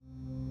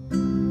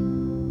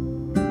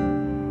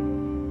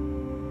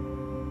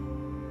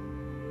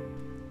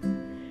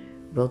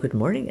Well, good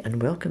morning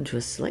and welcome to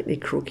a slightly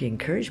croaky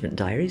encouragement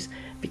diaries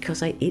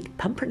because I ate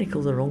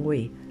pumpernickel the wrong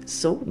way.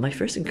 So, my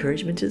first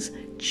encouragement is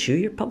chew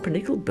your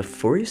pumpernickel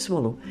before you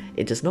swallow.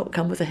 It does not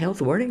come with a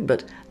health warning,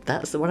 but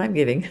that's the one I'm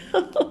giving.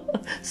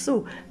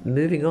 So,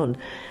 moving on.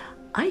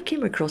 I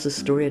came across a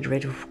story I'd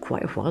read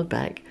quite a while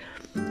back,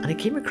 and I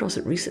came across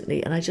it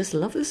recently, and I just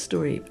love this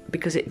story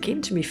because it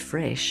came to me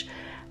fresh,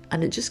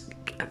 and it just,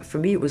 for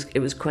me, it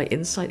was quite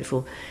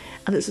insightful.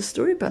 And it's a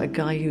story about a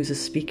guy who's a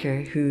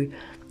speaker who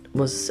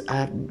was,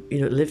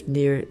 lived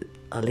near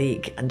a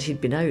lake, and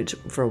he'd been out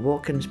for a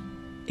walk, and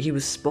he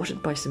was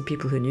spotted by some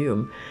people who knew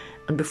him,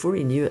 and before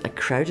he knew it, a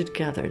crowd had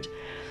gathered.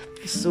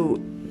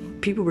 So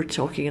people were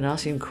talking and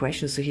asking him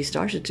questions, so he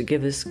started to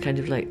give this kind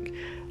of like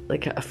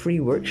a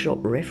free workshop,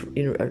 a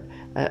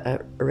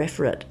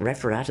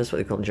referat is what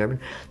they call it in German.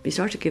 But he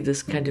started to give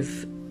this kind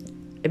of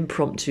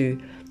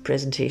impromptu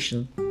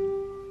presentation,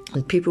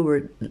 and people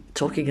were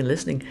talking and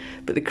listening,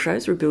 but the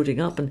crowds were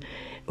building up, and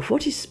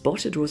what he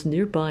spotted was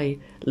nearby,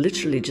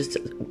 literally just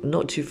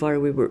not too far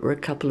away, were a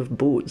couple of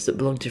boats that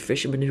belonged to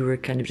fishermen who were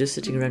kind of just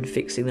sitting around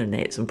fixing their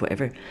nets and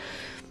whatever.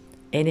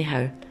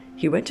 Anyhow,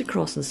 he went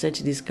across and said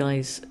to these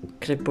guys,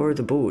 "Can I borrow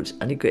the boat?"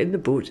 And he got in the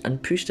boat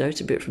and pushed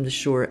out a bit from the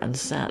shore and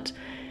sat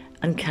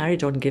and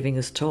carried on giving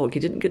his talk. He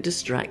didn't get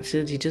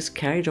distracted, he just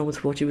carried on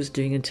with what he was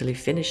doing until he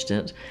finished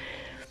it.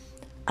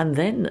 And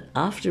then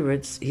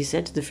afterwards he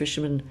said to the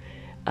fishermen,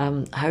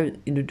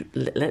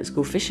 let's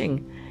go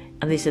fishing.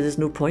 And they said, there's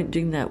no point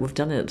doing that, we've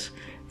done it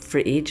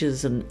for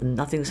ages and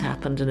nothing's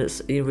happened, and it's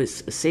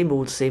the same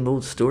old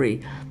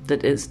story,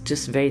 that it's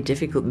just very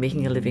difficult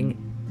making a living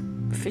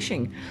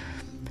fishing.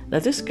 Now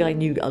this guy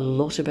knew a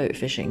lot about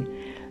fishing,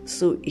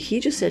 so he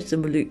just said to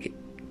them, well, look,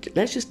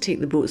 let's just take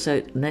the boats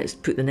out and let's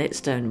put the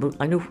nets down. Well,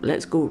 I know,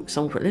 let's go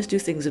somewhere, let's do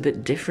things a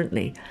bit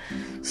differently.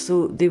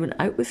 So they went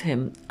out with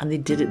him and they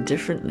did it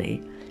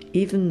differently,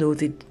 even though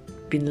they'd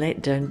been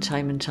let down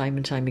time and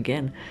time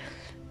again.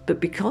 But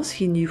because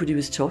he knew what he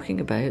was talking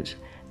about,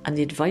 and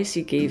the advice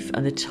he gave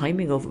and the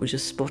timing of it was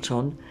just spot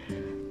on,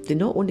 they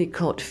not only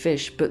caught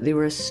fish, but they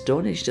were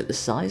astonished at the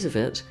size of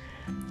it,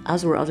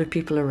 as were other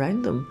people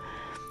around them.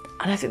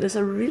 And I think there's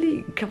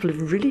a couple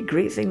of really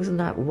great things in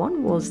that.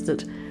 One was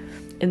that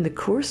in the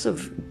course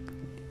of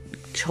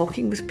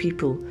talking with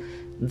people,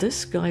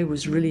 this guy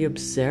was really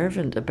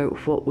observant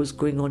about what was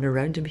going on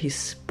around him. He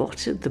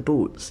spotted the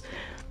boats,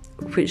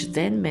 which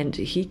then meant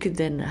he could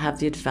then have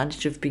the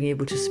advantage of being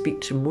able to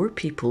speak to more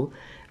people,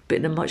 but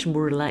in a much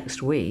more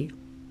relaxed way.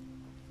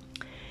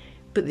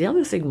 But the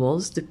other thing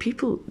was,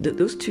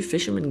 those two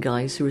fishermen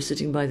guys who were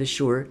sitting by the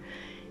shore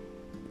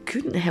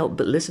couldn't help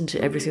but listen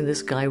to everything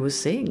this guy was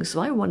saying.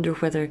 So I wonder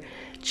whether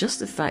just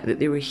the fact that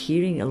they were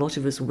hearing a lot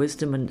of his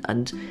wisdom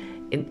and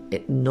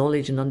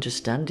knowledge and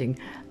understanding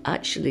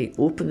actually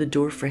opened the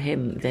door for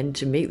him then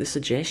to make the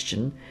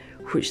suggestion,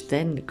 which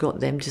then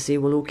got them to say,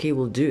 well, okay,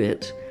 we'll do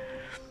it.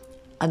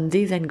 And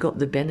they then got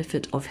the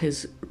benefit of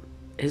his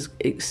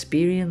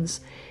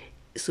experience.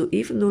 So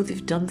even though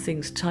they've done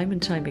things time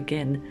and time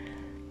again,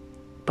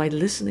 by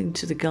listening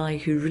to the guy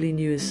who really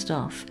knew his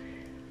stuff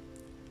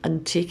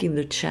and taking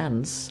their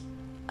chance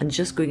and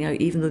just going out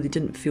even though they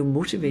didn't feel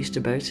motivated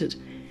about it,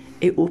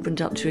 it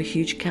opened up to a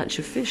huge catch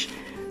of fish.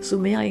 So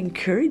may I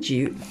encourage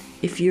you,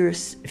 if you're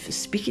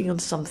speaking on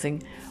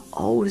something,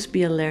 always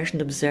be alert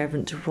and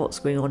observant to what's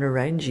going on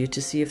around you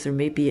to see if there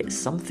may be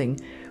something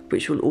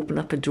which will open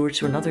up a door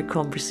to another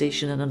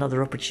conversation and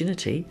another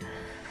opportunity.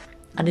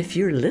 And if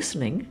you're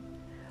listening,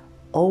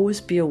 always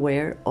be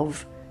aware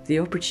of the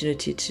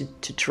opportunity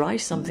to try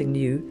something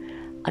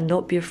new and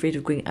not be afraid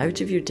of going out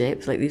of your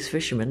depth like these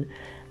fishermen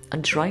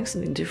and trying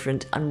something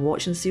different and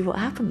watch and see what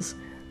happens.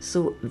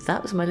 So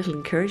that was my little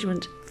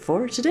encouragement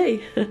for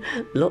today.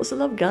 Lots of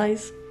love,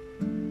 guys.